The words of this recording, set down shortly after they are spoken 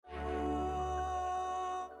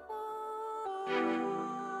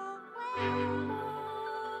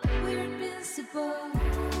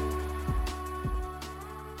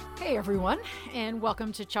Hey everyone, and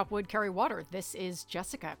welcome to Chop Wood, Carry Water. This is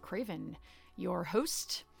Jessica Craven, your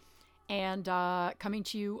host, and coming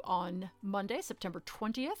to you on Monday, September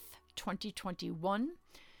 20th, 2021.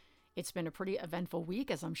 It's been a pretty eventful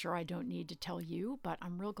week, as I'm sure I don't need to tell you, but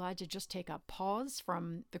I'm real glad to just take a pause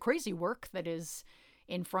from the crazy work that is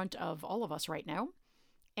in front of all of us right now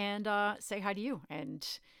and say hi to you and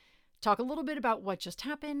talk a little bit about what just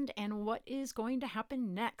happened and what is going to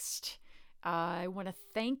happen next. I want to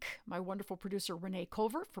thank my wonderful producer, Renee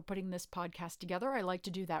Culver, for putting this podcast together. I like to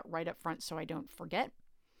do that right up front so I don't forget.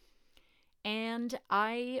 And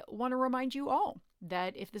I want to remind you all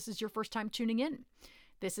that if this is your first time tuning in,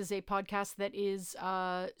 this is a podcast that is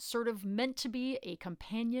sort of meant to be a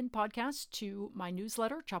companion podcast to my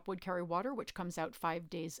newsletter, Chop Wood, Carry Water, which comes out 5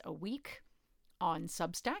 days a week on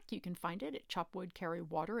Substack. You can find it at Chop Wood, Carry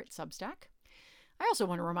Water at Substack. I also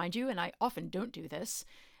want to remind you, and I often don't do this,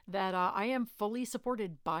 that I am fully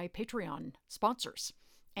supported by Patreon sponsors.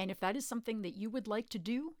 And if that is something that you would like to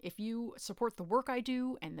do, if you support the work I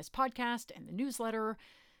do and this podcast and the newsletter,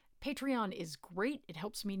 Patreon is great. It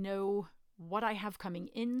helps me know what I have coming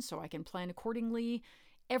in so I can plan accordingly.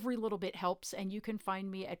 Every little bit helps, and you can find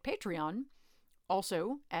me at Patreon,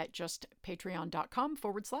 also at just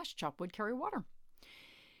patreon.com/chopwoodcarrywater.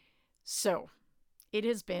 So, it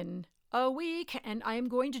has been a week, and I am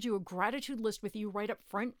going to do a gratitude list with you right up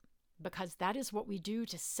front because that is what we do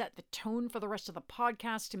to set the tone for the rest of the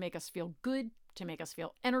podcast, to make us feel good, to make us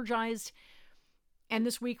feel energized. And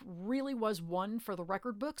this week really was one for the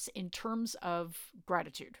record books in terms of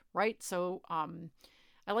gratitude, right? So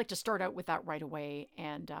I like to start out with that right away.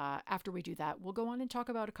 And after we do that, we'll go on and talk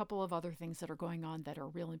about a couple of other things that are going on that are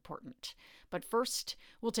real important. But first,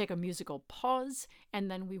 we'll take a musical pause, and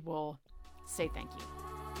then we will say thank you.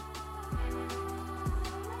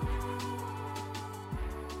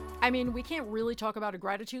 I mean, we can't really talk about a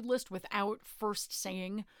gratitude list without first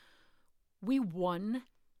saying we won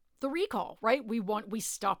the recall, right? We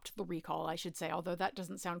stopped the recall, I should say, although that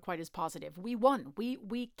doesn't sound quite as positive. We won.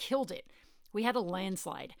 We killed it. We had a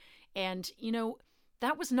landslide. And, you know,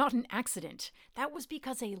 that was not an accident. That was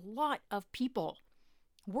because a lot of people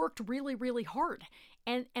worked really, really hard.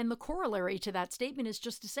 And the corollary to that statement is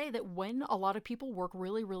just to say that when a lot of people work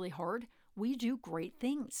really, really hard, we do great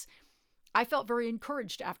things. I felt very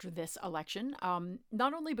encouraged after this election,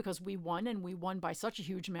 not only because we won, and we won by such a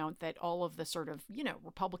huge amount that all of the sort of,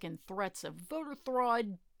 Republican threats of voter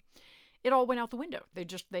fraud, it all went out the window. They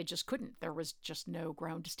just couldn't. There was just no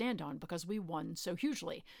ground to stand on because we won so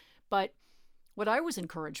hugely. But what I was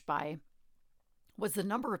encouraged by was the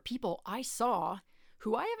number of people I saw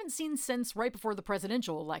who I haven't seen since right before the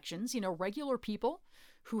presidential elections, regular people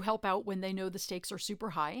who help out when they know the stakes are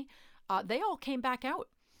super high. They all came back out.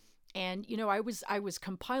 And, I was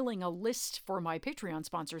compiling a list for my Patreon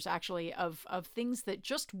sponsors, actually, of things that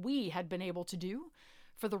just we had been able to do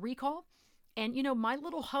for the recall. And, my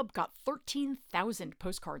little hub got 13,000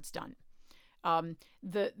 postcards done.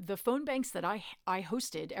 The phone banks that I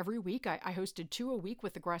hosted every week, I hosted 2 a week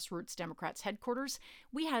with the Grassroots Democrats headquarters.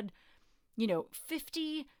 We had,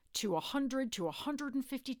 50 to 100 to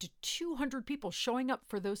 150 to 200 people showing up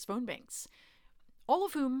for those phone banks. All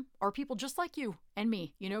of whom are people just like you and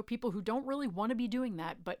me, people who don't really want to be doing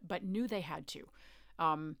that, but knew they had to.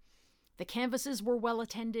 The canvases were well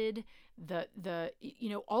attended,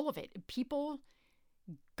 all of it. People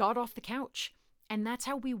got off the couch, and that's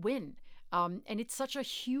how we win. And it's such a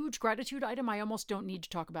huge gratitude item, I almost don't need to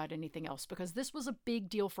talk about anything else, because this was a big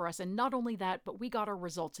deal for us. And not only that, but we got our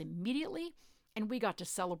results immediately, and we got to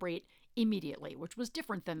celebrate immediately, which was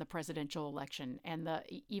different than the presidential election and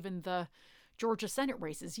even the Georgia Senate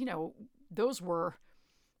races. Those were,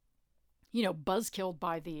 buzzkilled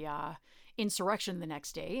by the insurrection the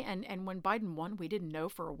next day. And when Biden won, we didn't know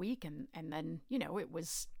for a week. And then, it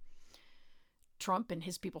was Trump and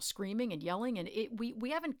his people screaming and yelling. And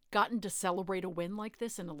we haven't gotten to celebrate a win like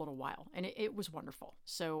this in a little while. And it was wonderful.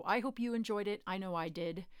 So I hope you enjoyed it. I know I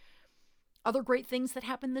did. Other great things that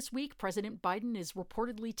happened this week. President Biden is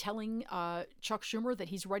reportedly telling Chuck Schumer that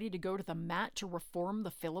he's ready to go to the mat to reform the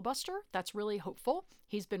filibuster. That's really hopeful.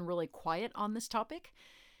 He's been really quiet on this topic.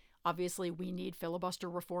 Obviously, we need filibuster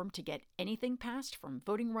reform to get anything passed, from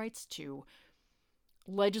voting rights to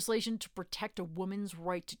legislation to protect a woman's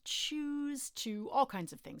right to choose, to all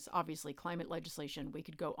kinds of things. Obviously, climate legislation, we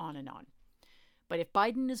could go on and on. But if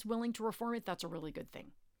Biden is willing to reform it, that's a really good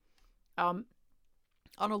thing.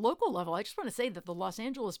 On a local level, I just want to say that the Los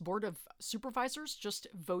Angeles Board of Supervisors just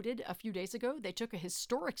voted a few days ago. They took a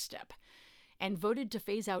historic step and voted to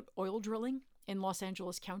phase out oil drilling in Los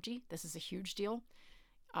Angeles County. This is a huge deal.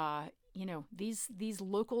 these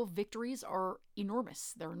local victories are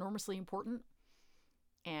enormous. They're enormously important.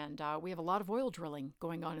 And we have a lot of oil drilling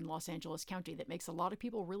going on in Los Angeles County that makes a lot of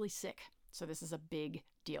people really sick. So this is a big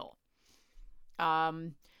deal.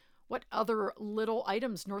 What other little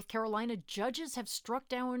items? North Carolina judges have struck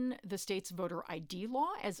down the state's voter ID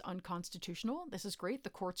law as unconstitutional. This is great. The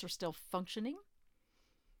courts are still functioning.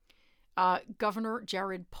 Governor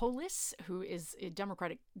Jared Polis, who is a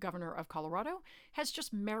Democratic governor of Colorado, has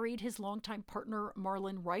just married his longtime partner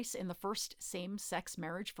Marlon Rice in the first same-sex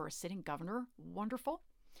marriage for a sitting governor. Wonderful.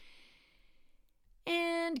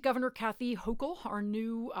 And Governor Kathy Hochul, our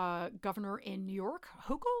new governor in New York.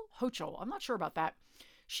 Hochul? I'm not sure about that.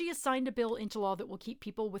 She has signed a bill into law that will keep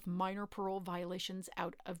people with minor parole violations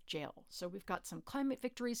out of jail. So we've got some climate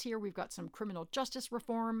victories here. We've got some criminal justice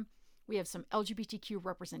reform. We have some LGBTQ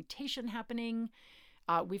representation happening.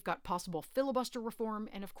 We've got possible filibuster reform.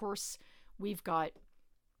 And of course, we've got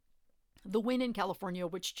the win in California,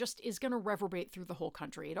 which just is going to reverberate through the whole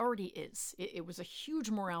country. It already is. It was a huge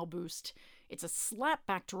morale boost. It's a slap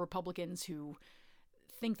back to Republicans who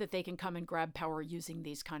think that they can come and grab power using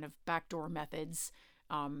these kind of backdoor methods.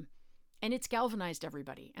 And it's galvanized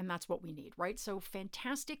everybody. And that's what we need, right? So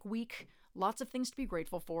fantastic week. Lots of things to be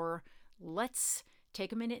grateful for. Let's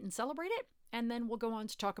take a minute and celebrate it. And then we'll go on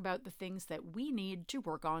to talk about the things that we need to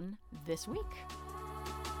work on this week.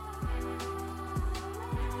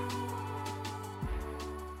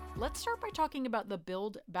 Let's start by talking about the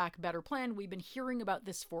Build Back Better plan. We've been hearing about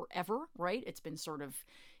this forever, right? It's been sort of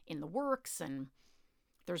in the works, and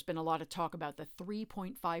there's been a lot of talk about the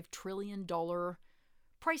 $3.5 trillion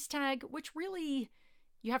price tag, which really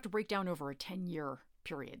you have to break down over a 10-year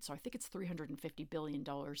period. So I think it's $350 billion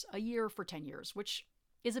a year for 10 years, which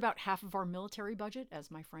is about half of our military budget,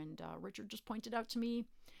 as my friend Richard just pointed out to me.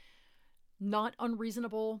 Not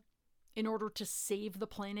unreasonable in order to save the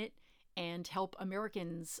planet and help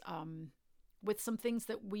Americans with some things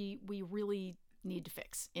that we really need to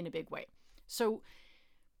fix in a big way. So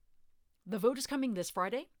the vote is coming this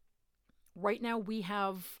Friday. Right now we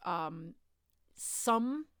have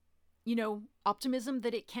some, optimism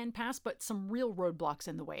that it can pass, but some real roadblocks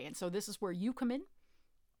in the way. And so this is where you come in.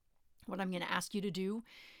 What I'm going to ask you to do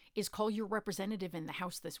is call your representative in the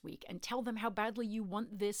House this week and tell them how badly you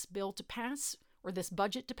want this bill to pass, or this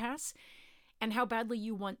budget to pass, and how badly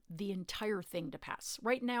you want the entire thing to pass.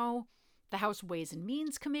 Right now, the House Ways and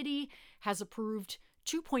Means Committee has approved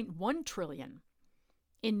 $2.1 trillion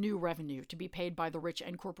in new revenue to be paid by the rich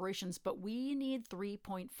and corporations, but we need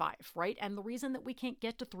 3.5, right? And the reason that we can't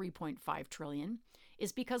get to 3.5 trillion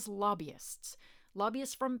is because lobbyists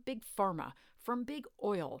from Big Pharma, from Big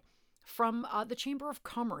Oil, from the Chamber of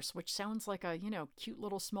Commerce, which sounds like a, cute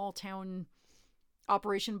little small town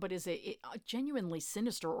operation, but is a genuinely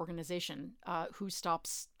sinister organization who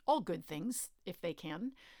stops all good things if they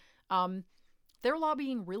can. They're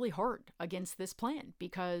lobbying really hard against this plan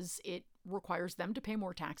because it requires them to pay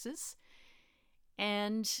more taxes.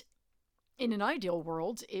 And in an ideal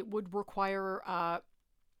world, it would require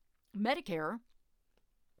Medicare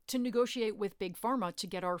to negotiate with Big Pharma to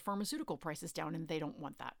get our pharmaceutical prices down, and they don't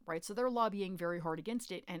want that, right? So they're lobbying very hard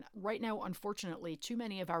against it. And right now, unfortunately, too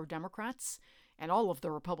many of our Democrats and all of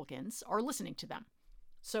the Republicans are listening to them.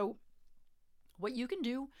 So what you can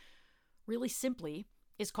do really simply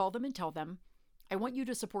is call them and tell them, I want you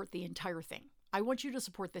to support the entire thing. I want you to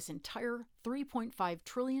support this entire $3.5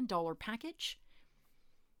 trillion package.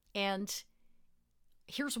 And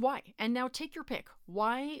here's why. And now take your pick.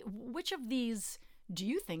 Which of these do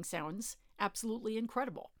you think sounds absolutely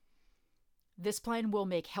incredible? This plan will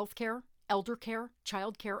make healthcare, elder care,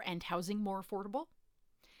 childcare, and housing more affordable.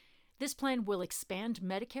 This plan will expand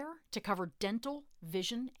Medicare to cover dental,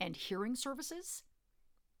 vision, and hearing services.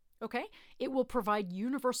 Okay? It will provide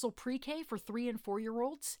universal pre-K for 3- and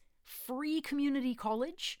 4-year-olds, free community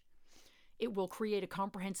college. It will create a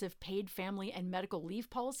comprehensive paid family and medical leave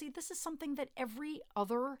policy. This is something that every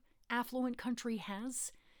other affluent country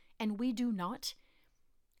has, and we do not.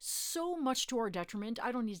 So much to our detriment.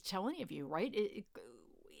 I don't need to tell any of you, right?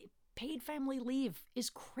 Paid family leave is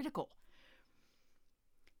critical.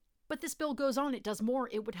 But this bill goes on, it does more.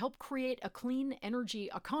 It would help create a clean energy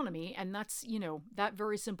economy. And that's, that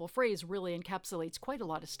very simple phrase really encapsulates quite a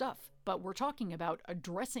lot of stuff. But we're talking about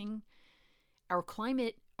addressing our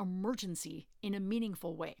climate emergency in a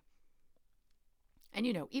meaningful way. And,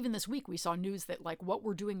 even this week we saw news that what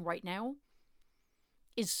we're doing right now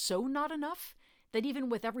is so not enough that even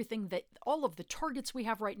with everything that all of the targets we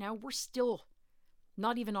have right now, we're still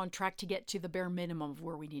not even on track to get to the bare minimum of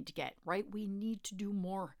where we need to get, right? We need to do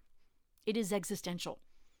more. It is existential.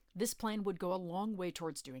 This plan would go a long way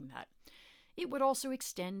towards doing that. It would also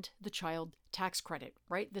extend the child tax credit,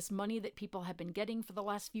 right? This money that people have been getting for the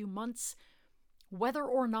last few months, whether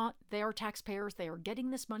or not they are taxpayers, they are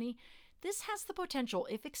getting this money. This has the potential,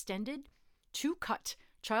 if extended, to cut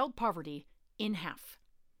child poverty in half,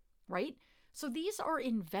 right? So these are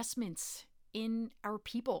investments in our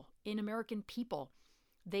people, in American people.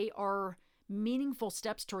 They are meaningful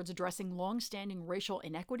steps towards addressing long-standing racial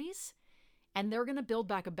inequities, and they're going to build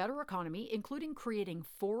back a better economy, including creating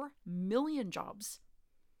 4 million jobs,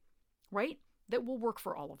 right? That will work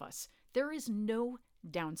for all of us. There is no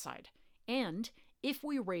downside. And if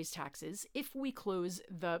we raise taxes, if we close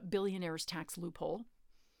the billionaires' tax loophole,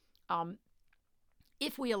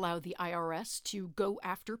 if we allow the IRS to go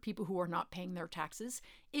after people who are not paying their taxes,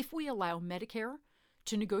 if we allow Medicare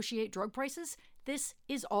to negotiate drug prices, this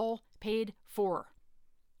is all paid for,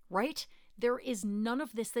 right? There is none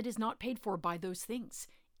of this that is not paid for by those things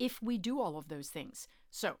if we do all of those things.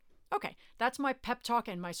 So, okay, that's my pep talk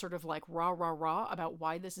and my sort of like rah, rah, rah about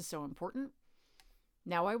why this is so important.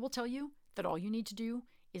 Now I will tell you that all you need to do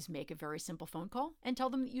is make a very simple phone call and tell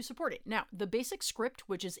them that you support it. Now, the basic script,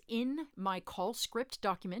 which is in my call script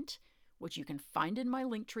document, which you can find in my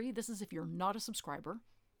link tree. This is if you're not a subscriber.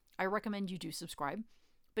 I recommend you do subscribe.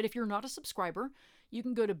 But if you're not a subscriber, you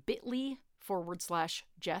can go to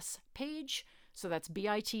bit.ly/Jess Page. So that's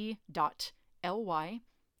bit.ly/Jess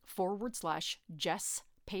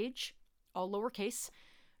Page, all lowercase.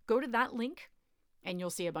 Go to that link and you'll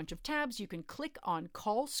see a bunch of tabs. You can click on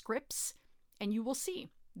call scripts and you will see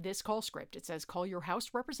this call script. It says, call your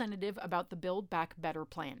House representative about the Build Back Better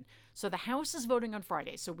plan. So the House is voting on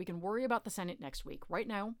Friday, so we can worry about the Senate next week. Right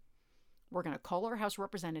now, we're going to call our House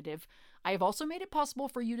representative. I have also made it possible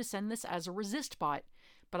for you to send this as a resist bot,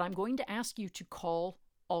 but I'm going to ask you to call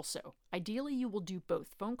also. Ideally, you will do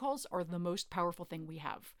both. Phone calls are the most powerful thing we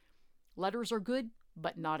have. Letters are good,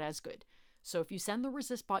 but not as good. So if you send the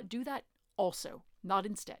resist bot, do that also, not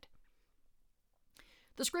instead.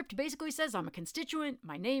 The script basically says I'm a constituent,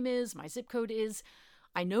 my name is, my zip code is.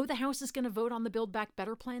 I know the House is going to vote on the Build Back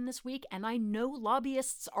Better plan this week, and I know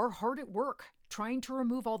lobbyists are hard at work trying to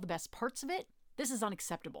remove all the best parts of it. This is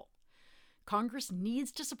unacceptable. Congress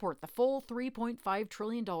needs to support the full $3.5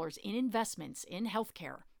 trillion in investments in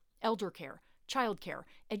healthcare, elder care, childcare,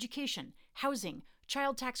 education, housing,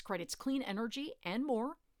 child tax credits, clean energy, and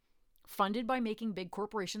more, funded by making big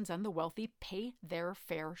corporations and the wealthy pay their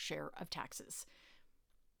fair share of taxes.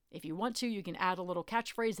 If you want to, you can add a little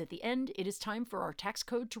catchphrase at the end. It is time for our tax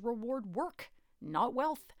code to reward work, not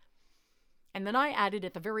wealth. And then I added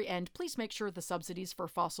at the very end, please make sure the subsidies for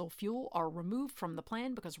fossil fuel are removed from the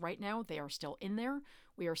plan because right now they are still in there.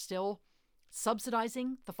 We are still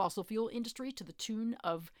subsidizing the fossil fuel industry to the tune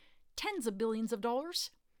of tens of billions of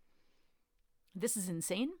dollars. This is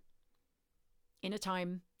insane in a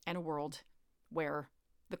time and a world where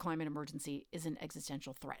the climate emergency is an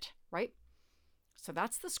existential threat, right? So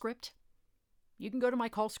that's the script. You can go to my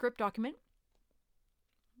call script document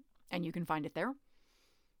and you can find it there.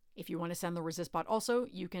 If you want to send the resist bot also,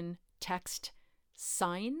 you can text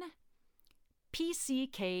sign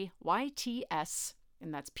PCKYTS,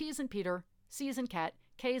 and that's P as in Peter, C as in cat,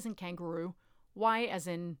 K as in kangaroo, Y as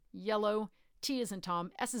in yellow, T as in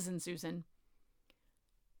Tom, S as in Susan.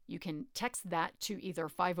 You can text that to either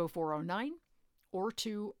 50409 or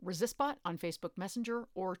to ResistBot on Facebook Messenger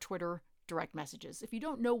or Twitter direct messages. If you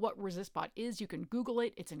don't know what ResistBot is, you can Google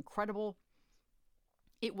it. It's incredible.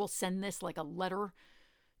 It will send this like a letter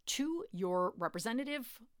to your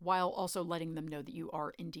representative while also letting them know that you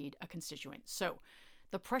are indeed a constituent. So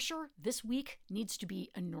the pressure this week needs to be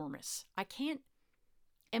enormous. I can't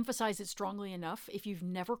emphasize it strongly enough. If you've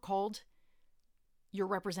never called your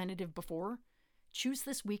representative before, choose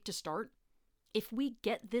this week to start. If we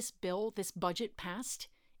get this bill, this budget passed,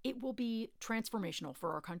 it will be transformational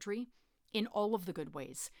for our country in all of the good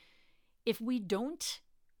ways. If we don't,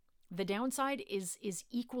 the downside is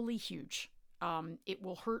equally huge. It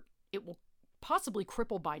will hurt. It will possibly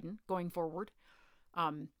cripple Biden going forward.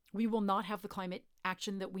 We will not have the climate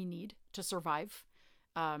action that we need to survive.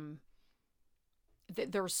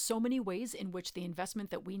 There are so many ways in which the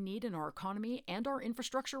investment that we need in our economy and our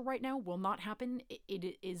infrastructure right now will not happen.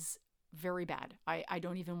 It is very bad. I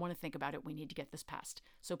don't even want to think about it. We need to get this passed.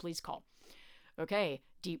 So please call. Okay,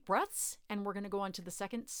 deep breaths, and we're going to go on to the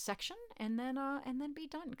second section and then be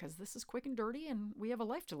done because this is quick and dirty and we have a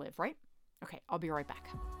life to live, right? Okay, I'll be right back.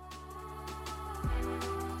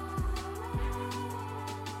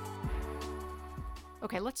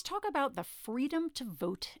 Okay, let's talk about the Freedom to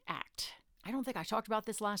Vote Act. I don't think I talked about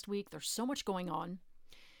this last week. There's so much going on.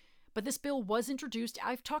 But this bill was introduced.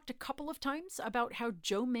 I've talked a couple of times about how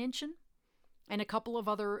Joe Manchin and a couple of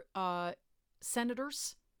other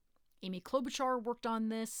senators. Amy Klobuchar worked on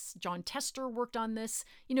this. Jon Tester worked on this.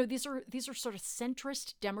 You know, these are sort of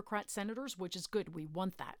centrist Democrat senators, which is good. We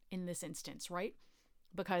want that in this instance, right?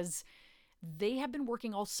 Because they have been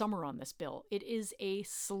working all summer on this bill. It is a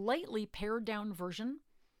slightly pared down version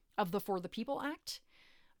of the For the People Act,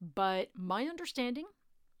 but my understanding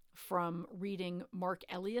from reading Mark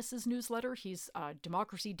Elias's newsletter, he's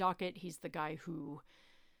Democracy Docket. He's the guy who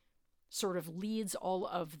sort of leads all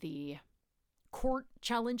of the court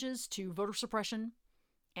challenges to voter suppression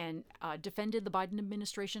and defended the Biden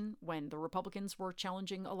administration when the Republicans were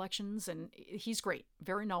challenging elections. And he's great,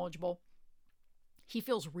 very knowledgeable. He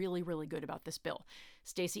feels really, really good about this bill.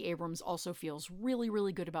 Stacey Abrams also feels really,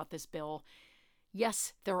 really good about this bill.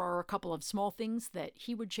 Yes, there are a couple of small things that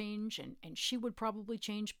he would change and she would probably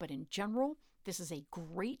change, but in general, this is a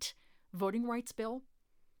great voting rights bill.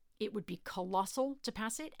 It would be colossal to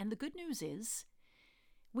pass it. And the good news is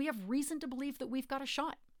we have reason to believe that we've got a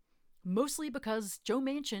shot, mostly because Joe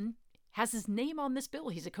Manchin has his name on this bill.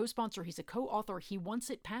 He's a co-sponsor. He's a co-author. He wants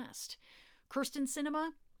it passed. Kyrsten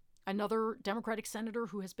Sinema, another Democratic senator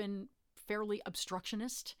who has been fairly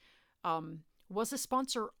obstructionist, was a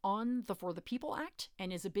sponsor on the For the People Act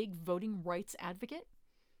and is a big voting rights advocate.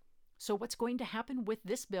 So what's going to happen with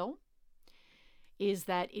this bill is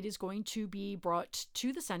that it is going to be brought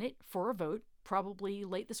to the Senate for a vote, probably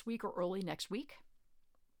late this week or early next week.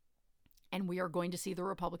 And we are going to see the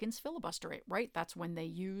Republicans filibuster it, right? That's when they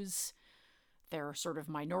use their sort of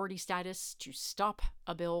minority status to stop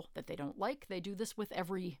a bill that they don't like. They do this with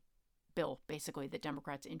every bill, basically, that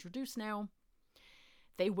Democrats introduce now.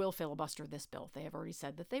 They will filibuster this bill. They have already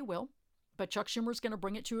said that they will. But Chuck Schumer's going to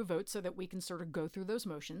bring it to a vote so that we can sort of go through those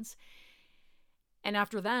motions. And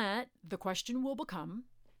after that, the question will become,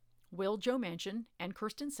 will Joe Manchin and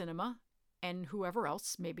Kyrsten Sinema and whoever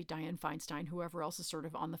else, maybe Dianne Feinstein, whoever else is sort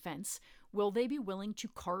of on the fence, will they be willing to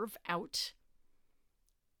carve out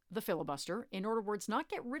the filibuster? In other words, not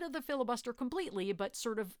get rid of the filibuster completely, but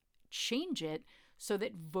sort of change it so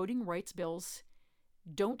that voting rights bills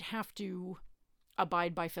don't have to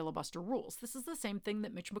abide by filibuster rules. This is the same thing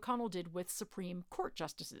that Mitch McConnell did with Supreme Court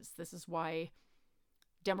justices. This is why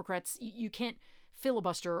Democrats, you can't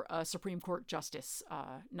filibuster a Supreme Court justice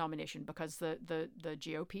nomination because the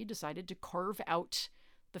GOP decided to carve out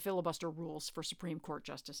the filibuster rules for Supreme Court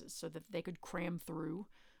justices so that they could cram through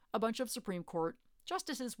a bunch of Supreme Court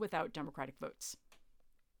justices without Democratic votes.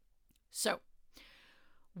 So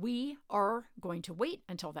we are going to wait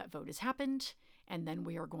until that vote has happened, and then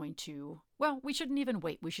we are going to, well, we shouldn't even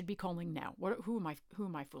wait. We should be calling now. Who am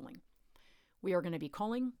I fooling? We are going to be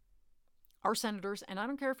calling our senators, and I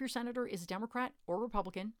don't care if your senator is Democrat or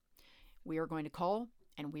Republican. We are going to call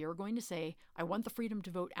and we are going to say, I want the Freedom to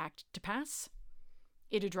Vote Act to pass.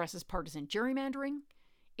 It addresses partisan gerrymandering.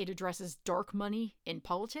 It addresses dark money in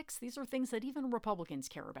politics. These are things that even Republicans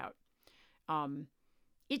care about.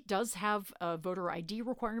 It does have a voter ID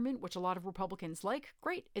requirement, which a lot of Republicans like.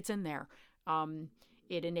 Great, it's in there.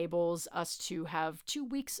 It enables us to have 2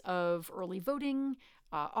 weeks of early voting,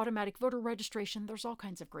 automatic voter registration. There's all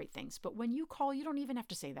kinds of great things. But when you call, you don't even have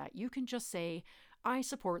to say that. You can just say, I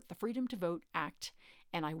support the Freedom to Vote Act,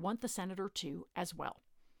 and I want the senator to as well.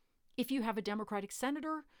 If you have a Democratic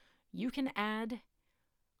senator, you can add,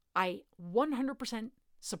 I 100%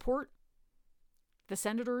 support the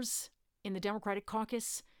senators in the Democratic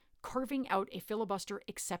caucus carving out a filibuster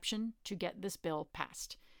exception to get this bill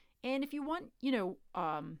passed. And if you want,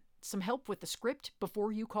 some help with the script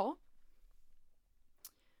before you call,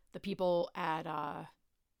 the people at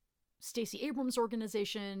Stacey Abrams'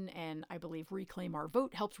 organization and I believe Reclaim Our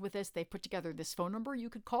Vote helped with this. They put together this phone number you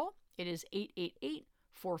could call. It is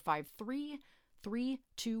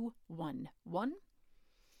 888-453-3211.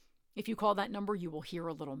 If you call that number, you will hear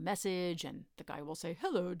a little message and the guy will say,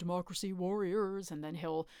 hello, democracy warriors. And then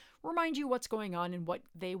he'll remind you what's going on and what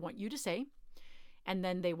they want you to say. And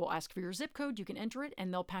then they will ask for your zip code. You can enter it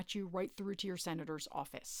and they'll patch you right through to your senator's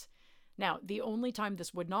office. Now, the only time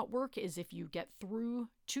this would not work is if you get through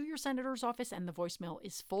to your senator's office and the voicemail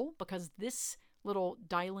is full, because this little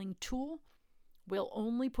dialing tool will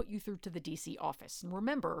only put you through to the DC office. And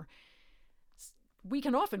remember, we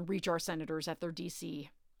can often reach our senators at their DC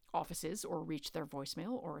offices or reach their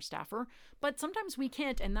voicemail or a staffer, but sometimes we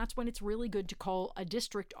can't, and that's when it's really good to call a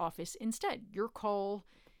district office instead. Your call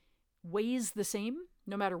weighs the same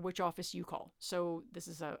no matter which office you call. So this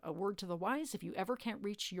is a word to the wise. If you ever can't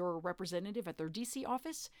reach your representative at their DC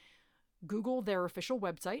office, Google their official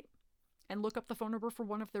website and look up the phone number for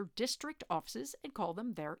one of their district offices and call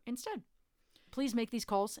them there instead. Please make these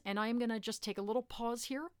calls, and I am going to just take a little pause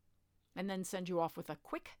here and then send you off with a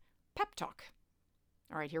quick pep talk.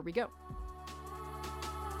 All right, here we go.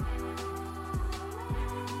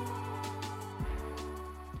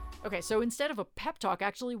 Okay, so instead of a pep talk,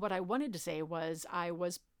 actually, what I wanted to say was I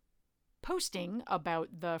was posting about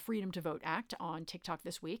the Freedom to Vote Act on TikTok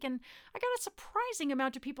this week, and I got a surprising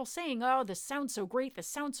amount of people saying, oh, this sounds so great, this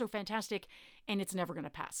sounds so fantastic, and it's never going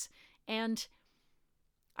to pass. And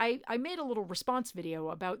I made a little response video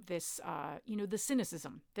about this, the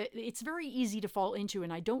cynicism that it's very easy to fall into,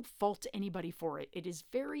 and I don't fault anybody for it. It is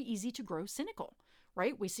very easy to grow cynical,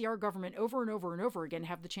 right? We see our government over and over and over again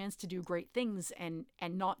have the chance to do great things and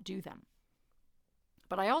not do them.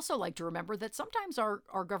 But I also like to remember that sometimes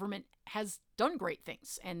our government has done great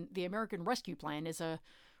things, and the American Rescue Plan is a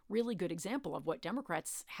really good example of what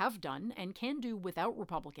Democrats have done and can do without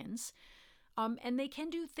Republicans, and they can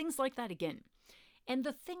do things like that again. And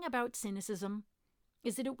the thing about cynicism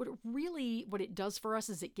is that what it does for us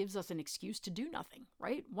is it gives us an excuse to do nothing,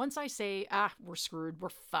 right? Once I say, we're screwed, we're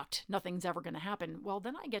fucked, nothing's ever going to happen, well,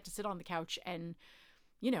 then I get to sit on the couch and,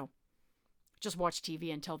 just watch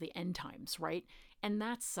TV until the end times, right? And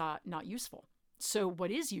that's not useful. So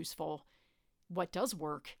what is useful, what does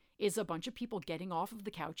work, is a bunch of people getting off of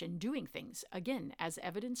the couch and doing things, again, as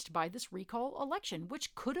evidenced by this recall election,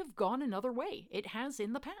 which could have gone another way. It has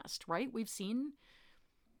in the past, right? We've seen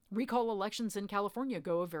recall elections in California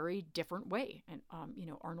go a very different way. And,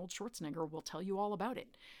 Arnold Schwarzenegger will tell you all about it.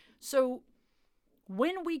 So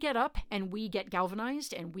when we get up and we get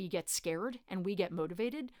galvanized and we get scared and we get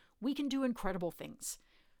motivated, we can do incredible things.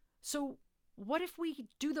 So what if we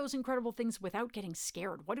do those incredible things without getting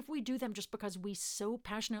scared? What if we do them just because we so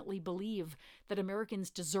passionately believe that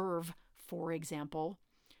Americans deserve, for example,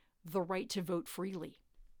 the right to vote freely?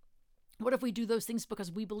 What if we do those things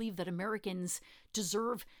because we believe that Americans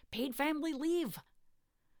deserve paid family leave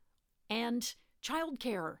and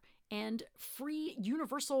childcare and free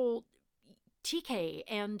universal TK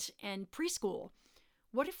and preschool?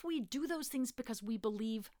 What if we do those things because we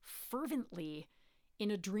believe fervently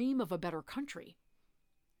in a dream of a better country?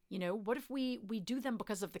 What if we do them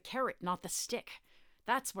because of the carrot, not the stick?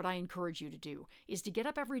 That's what I encourage you to do, is to get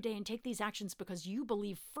up every day and take these actions because you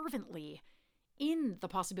believe fervently in the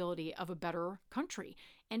possibility of a better country.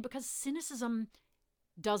 And because cynicism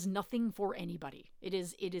does nothing for anybody. It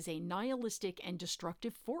is a nihilistic and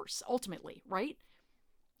destructive force, ultimately, right?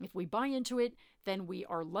 If we buy into it, then we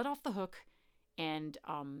are let off the hook and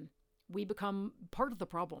we become part of the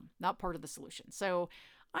problem, not part of the solution. So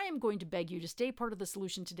I am going to beg you to stay part of the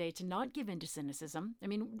solution today, to not give in to cynicism. I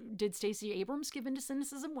mean, did Stacey Abrams give in to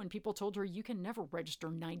cynicism when people told her you can never register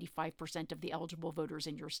 95% of the eligible voters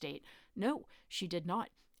in your state? No, she did not.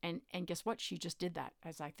 And guess what? She just did that,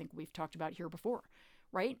 as I think we've talked about here before,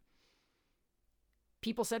 right?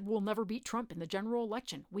 People said we'll never beat Trump in the general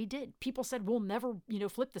election. We did. People said we'll never,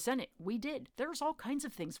 flip the Senate. We did. There's all kinds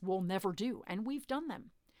of things we'll never do, and we've done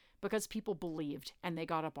them because people believed and they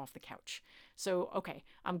got up off the couch. So, okay,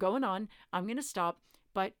 I'm going on. I'm going to stop,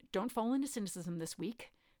 but don't fall into cynicism this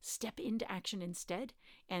week. Step into action instead,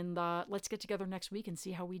 and let's get together next week and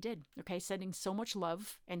see how we did. Okay, sending so much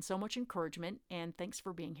love and so much encouragement, and thanks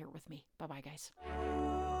for being here with me. Bye-bye, guys.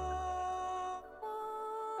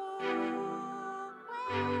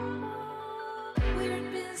 We're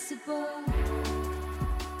invincible.